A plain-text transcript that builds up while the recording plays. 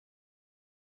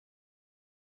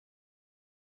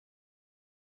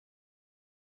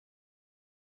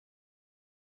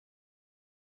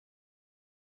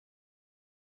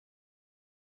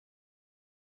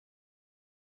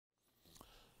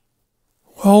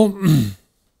Well,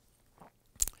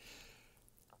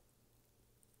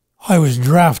 I was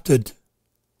drafted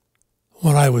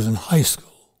when I was in high school.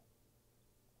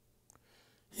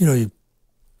 You know,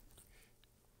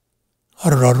 I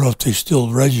don't know if they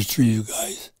still register you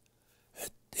guys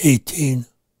at 18.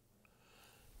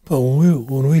 But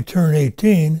when we turned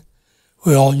 18,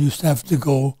 we all used to have to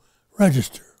go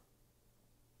register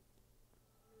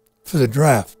for the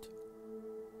draft.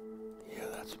 Yeah,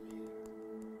 that's me.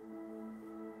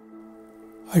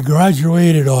 I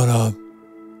graduated on a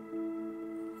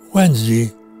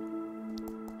Wednesday.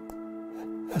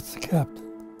 That's the captain.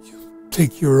 You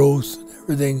take your oath and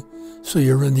everything, so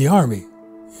you're in the Army.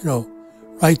 You know,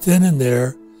 right then and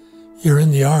there, you're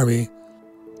in the Army.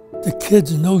 The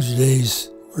kids in those days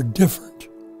were different.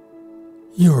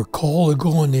 You were called to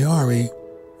go in the Army,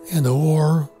 and the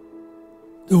war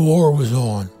was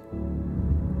on.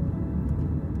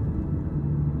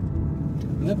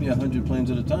 That'd be 100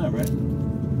 planes at a time, right?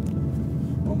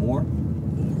 Or more?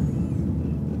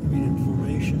 Read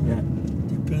information. Yeah.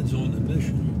 Depends on the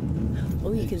mission.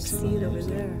 Oh, you can see it over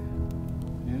there.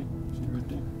 Yeah, see right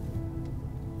there.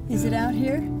 Is it out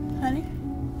here, honey?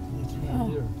 It's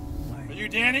right there. Are you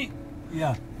Danny?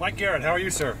 Yeah, Mike Garrett, how are you,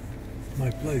 sir? my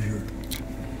pleasure.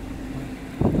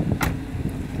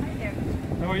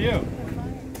 How are you?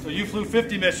 So you flew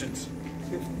 50 missions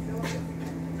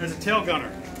as a tail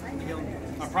gunner.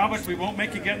 I promise we won't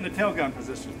make you get in the tail gun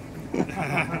position.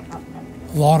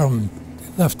 A lot of them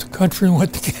left the country and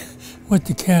went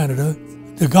to Canada.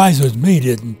 The guys with me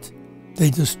didn't. They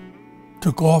just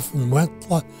took off and went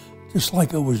just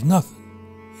like it was nothing.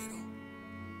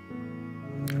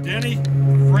 Danny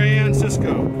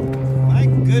Francisco. My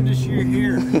goodness, you're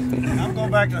here. I'm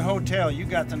going back to the hotel. You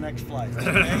got the next flight.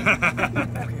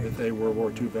 Okay? It's a World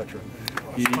War II veteran.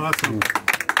 Awesome.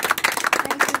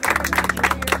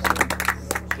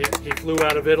 He flew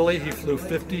out of Italy. He flew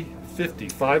 50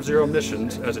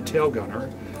 missions as a tail gunner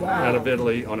out of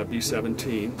Italy on a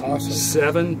B-17. Awesome.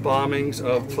 7 bombings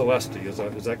of Ploesti. Is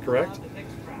that correct?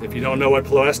 If you don't know what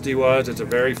Ploesti was, it's a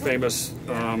very famous,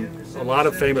 a lot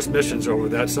of famous missions over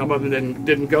that. Some of them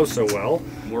didn't go so well.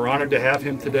 We're honored to have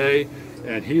him today,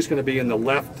 and he's going to be in the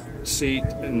left seat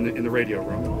in the radio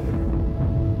room.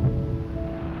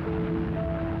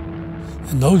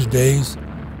 In those days,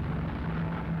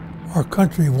 our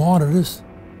country wanted us,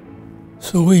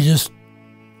 so we just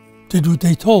did what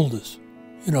they told us.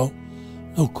 You know,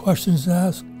 no questions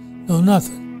asked, no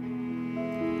nothing.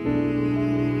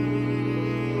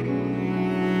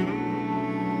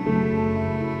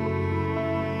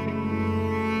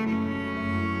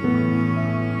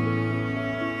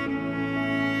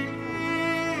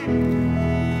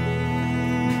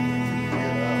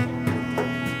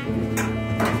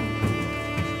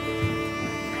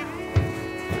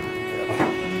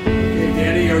 Hey,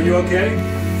 Danny, are you okay?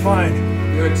 Fine,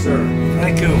 Good, sir.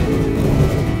 thank you.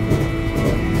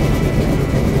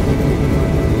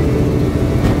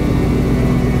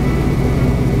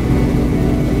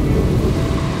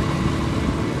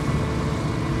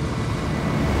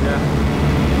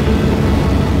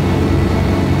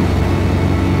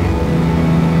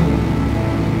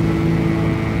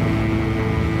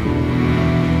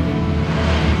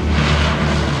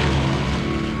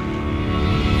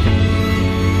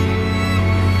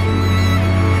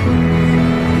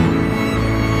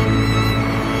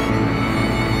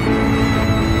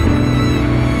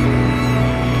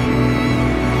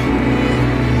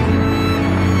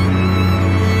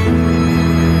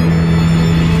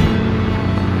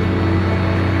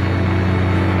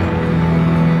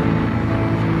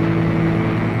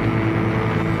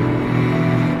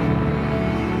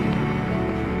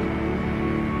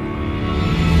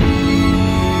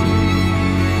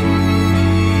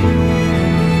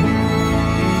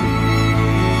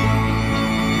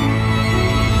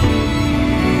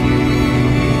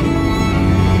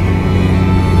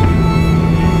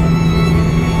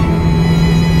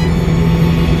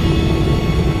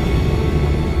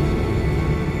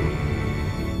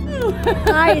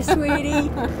 Hi, sweetie.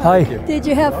 Hi. Did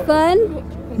you have fun?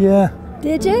 Yeah,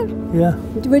 Did you? yeah,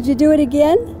 Would you do it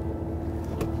again?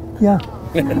 yeah.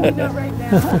 We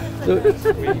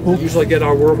usually get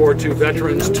our World War II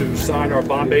veterans to sign our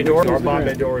Bombay door. Our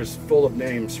Bombay door is full of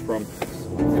names from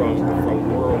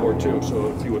World War II.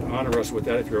 So if you would honor us with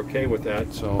that, if you're okay with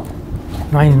that. So.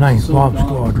 99th Bomb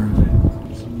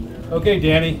Squadron. Okay,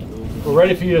 Danny, we're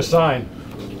ready for you to sign.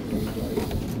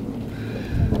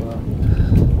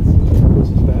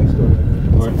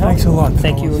 Thanks a lot.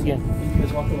 Thank you fellas. again.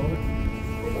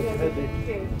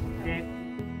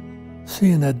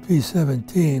 Seeing that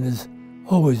B-17 is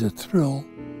always a thrill.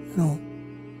 You know,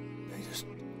 they just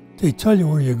they tell you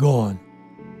where you're going.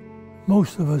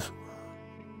 Most of us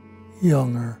were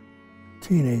younger,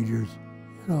 teenagers,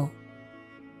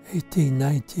 18,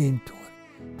 19,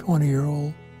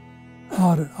 20-year-old.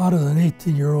 How does an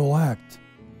 18-year-old act?